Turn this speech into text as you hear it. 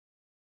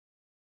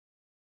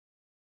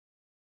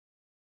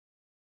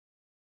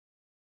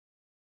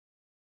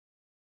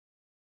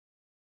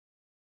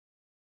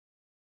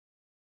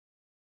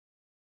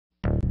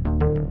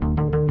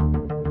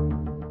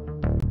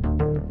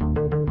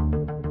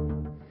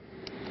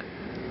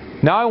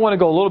Now I want to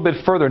go a little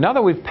bit further. Now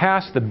that we've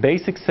passed the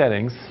basic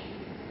settings,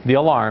 the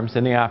alarms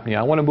and the apnea,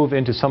 I want to move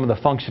into some of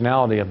the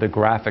functionality of the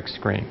graphics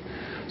screen.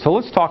 So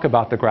let's talk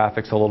about the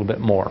graphics a little bit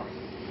more.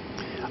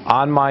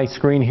 On my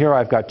screen here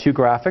I've got two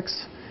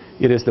graphics.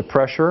 It is the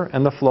pressure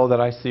and the flow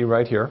that I see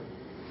right here.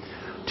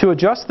 To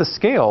adjust the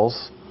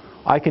scales,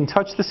 I can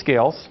touch the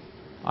scales.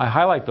 I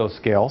highlight those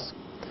scales.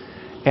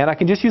 And I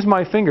can just use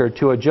my finger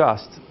to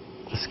adjust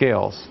the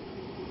scales.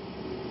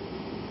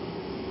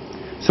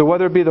 So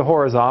whether it be the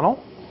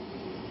horizontal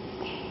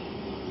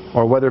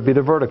or whether it be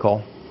the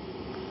vertical,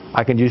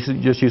 I can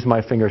just use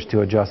my fingers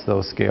to adjust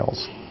those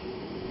scales.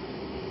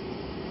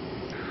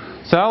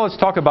 So now let's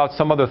talk about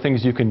some other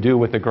things you can do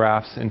with the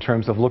graphs in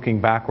terms of looking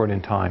backward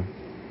in time.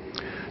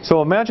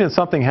 So imagine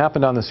something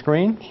happened on the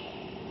screen,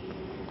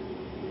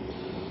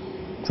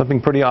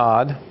 something pretty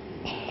odd,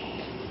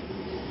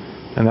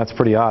 and that's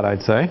pretty odd,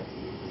 I'd say.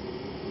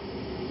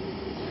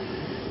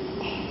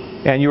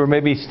 And you were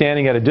maybe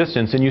standing at a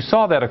distance and you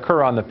saw that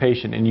occur on the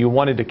patient and you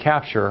wanted to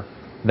capture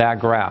that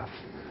graph.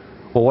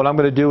 Well, what I'm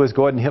going to do is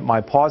go ahead and hit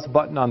my pause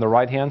button on the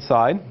right-hand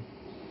side.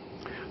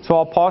 So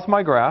I'll pause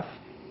my graph.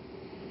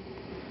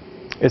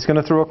 It's going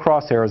to throw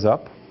crosshairs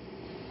up.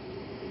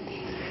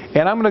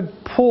 And I'm going to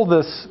pull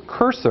this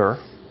cursor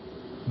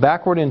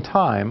backward in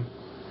time.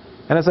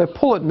 And as I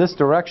pull it in this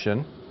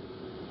direction,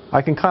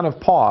 I can kind of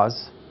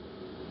pause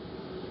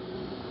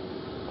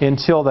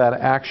until that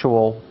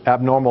actual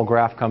abnormal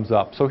graph comes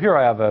up. So here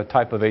I have a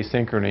type of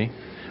asynchrony,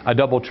 a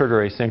double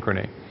trigger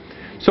asynchrony.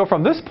 So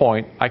from this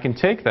point, I can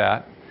take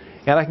that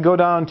and I can go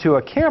down to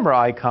a camera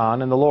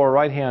icon in the lower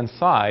right-hand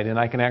side and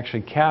I can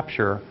actually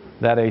capture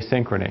that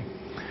asynchrony.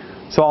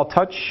 So I'll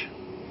touch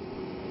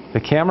the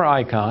camera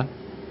icon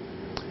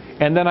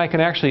and then I can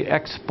actually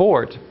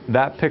export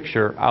that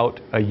picture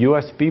out a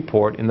USB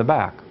port in the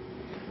back.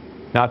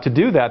 Now to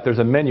do that, there's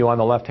a menu on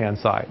the left-hand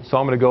side. So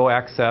I'm going to go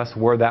access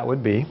where that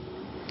would be.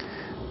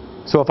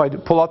 So if I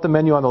pull out the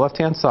menu on the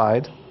left-hand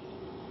side,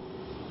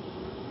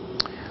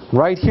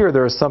 right here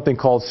there is something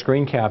called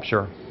screen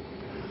capture.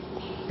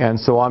 And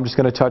so I'm just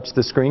going to touch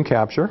the screen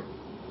capture.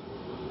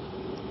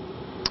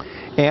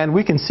 And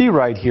we can see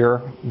right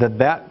here that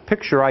that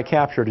picture I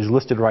captured is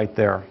listed right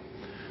there.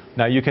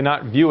 Now you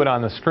cannot view it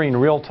on the screen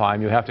real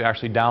time. You have to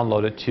actually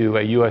download it to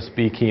a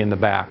USB key in the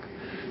back.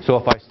 So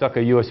if I stuck a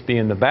USB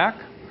in the back,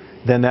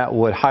 then that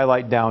would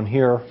highlight down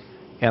here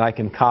and I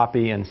can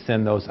copy and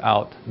send those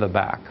out the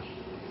back.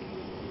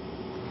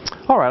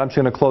 Alright, I'm just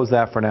going to close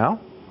that for now.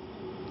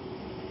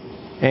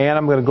 And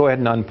I'm going to go ahead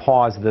and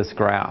unpause this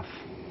graph.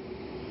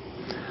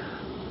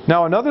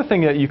 Now another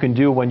thing that you can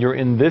do when you're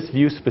in this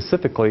view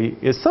specifically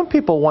is some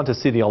people want to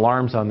see the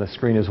alarms on the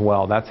screen as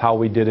well. That's how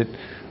we did it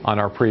on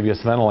our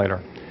previous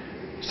ventilator.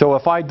 So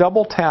if I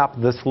double tap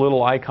this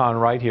little icon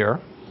right here,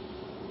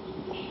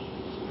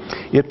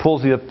 it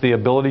pulls up the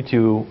ability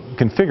to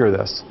configure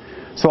this.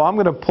 So I'm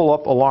going to pull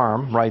up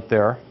alarm right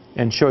there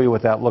and show you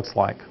what that looks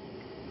like.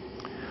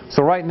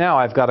 So right now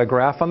I've got a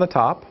graph on the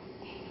top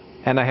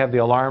and I have the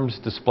alarms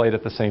displayed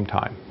at the same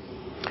time.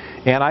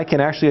 And I can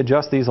actually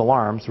adjust these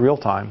alarms real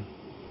time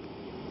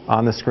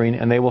on the screen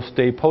and they will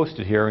stay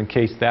posted here in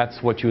case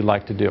that's what you'd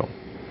like to do.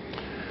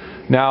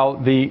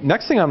 Now the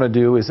next thing I'm going to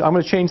do is I'm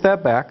going to change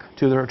that back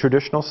to the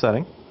traditional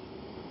setting.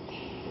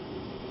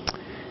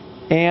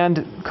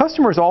 And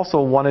customers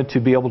also wanted to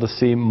be able to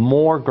see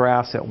more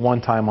graphs at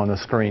one time on the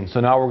screen.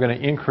 So now we're going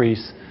to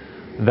increase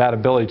that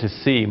ability to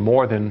see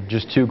more than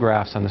just two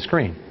graphs on the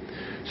screen.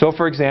 So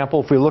for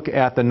example, if we look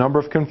at the number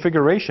of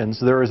configurations,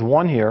 there is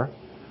one here,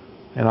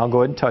 and I'll go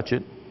ahead and touch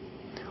it,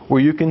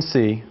 where you can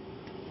see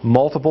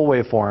multiple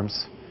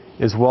waveforms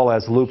as well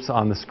as loops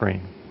on the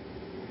screen.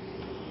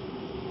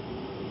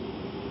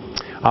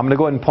 I'm going to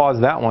go ahead and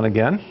pause that one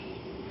again.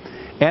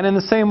 And in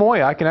the same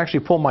way, I can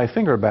actually pull my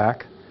finger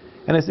back.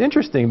 And it's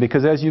interesting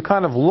because as you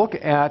kind of look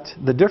at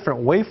the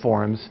different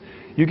waveforms,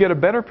 you get a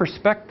better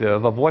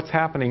perspective of what's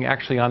happening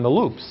actually on the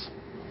loops.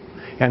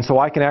 And so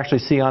I can actually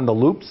see on the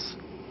loops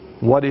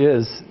what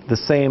is the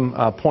same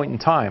point in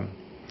time.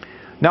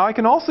 Now I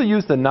can also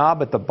use the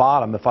knob at the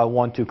bottom if I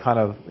want to kind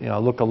of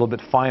look a little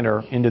bit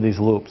finer into these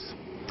loops.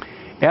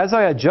 As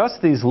I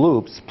adjust these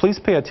loops, please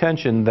pay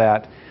attention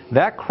that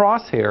that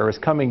crosshair is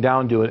coming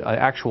down to an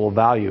actual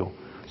value.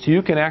 So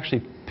you can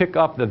actually pick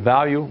up the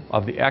value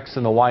of the X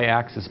and the Y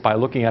axis by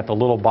looking at the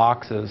little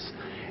boxes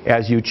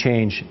as you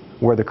change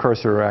where the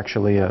cursor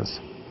actually is.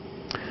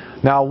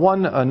 Now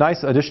a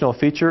nice additional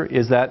feature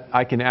is that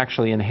I can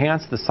actually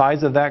enhance the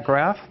size of that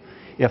graph.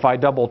 If I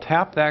double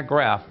tap that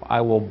graph,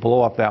 I will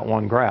blow up that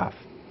one graph.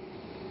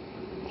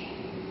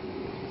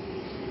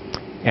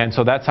 And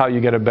so that's how you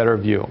get a better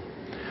view.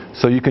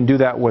 So you can do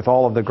that with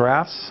all of the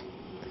graphs,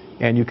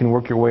 and you can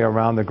work your way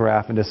around the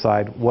graph and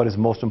decide what is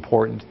most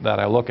important that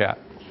I look at.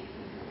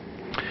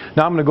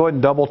 Now I'm going to go ahead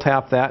and double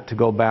tap that to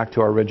go back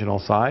to our original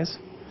size.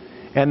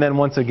 And then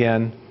once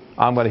again,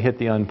 I'm going to hit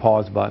the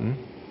unpause button.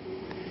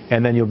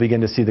 And then you'll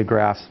begin to see the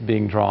graphs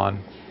being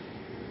drawn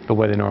the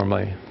way they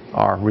normally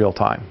are, real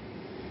time.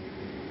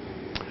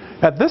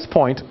 At this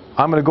point,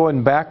 I'm going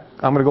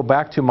to go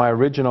back to my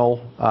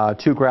original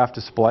two graph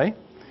display.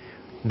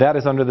 That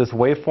is under this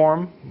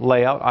waveform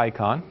layout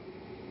icon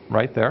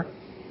right there.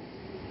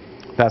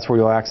 That's where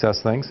you'll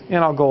access things.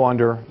 And I'll go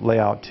under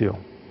layout 2.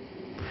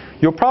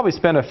 You'll probably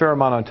spend a fair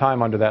amount of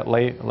time under that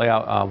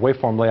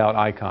waveform layout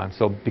icon,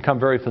 so become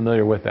very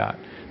familiar with that.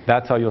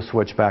 That's how you'll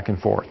switch back and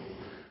forth.